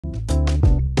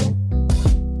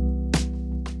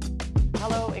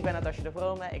Ik ben Natasja de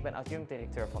Vroome, ik ben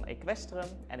adjunct-directeur van Equestrum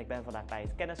en ik ben vandaag bij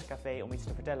het Kenniscafé om iets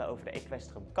te vertellen over de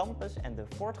Equestrum campus en de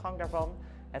voortgang daarvan.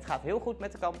 Het gaat heel goed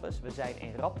met de campus. We zijn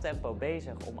in rap tempo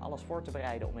bezig om alles voor te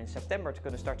bereiden om in september te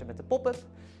kunnen starten met de pop-up.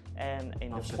 En in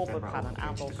de pop-up gaan een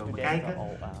aantal studenten al...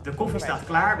 De koffie staat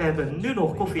klaar. We hebben nu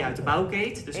nog koffie uit de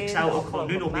bouwkeet. Dus ik zou ook gewoon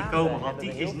nu nog niet komen, want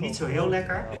die is niet zo heel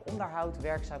lekker.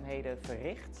 Onderhoudwerkzaamheden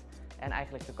verricht. En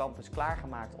eigenlijk de campus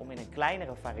klaargemaakt om in een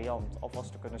kleinere variant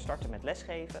alvast te kunnen starten met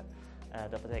lesgeven.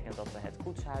 Dat betekent dat we het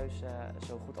koetshuis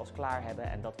zo goed als klaar hebben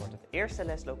en dat wordt het eerste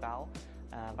leslokaal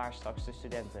waar straks de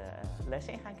studenten les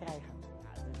in gaan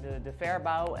krijgen. De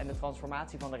verbouw en de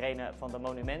transformatie van de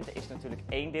monumenten is natuurlijk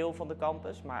één deel van de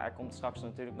campus, maar er komt straks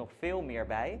natuurlijk nog veel meer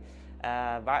bij.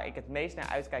 Waar ik het meest naar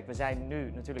uitkijk, we zijn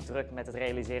nu natuurlijk druk met het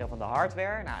realiseren van de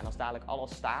hardware. Nou, en als dadelijk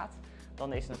alles staat,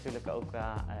 dan is natuurlijk ook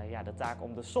de taak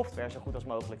om de software zo goed als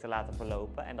mogelijk te laten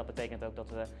verlopen. En dat betekent ook dat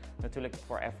we natuurlijk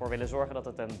ervoor willen zorgen dat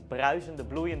het een bruisende,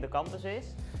 bloeiende campus is.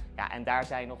 Ja, en daar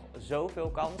zijn nog zoveel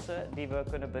kansen die we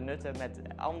kunnen benutten met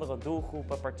andere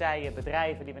doelgroepen, partijen,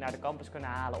 bedrijven die we naar de campus kunnen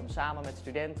halen om samen met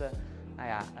studenten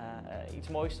iets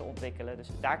moois te ontwikkelen. Dus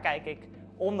daar kijk ik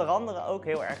onder andere ook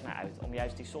heel erg naar uit om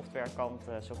juist die softwarekant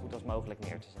zo goed als mogelijk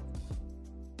neer te zetten.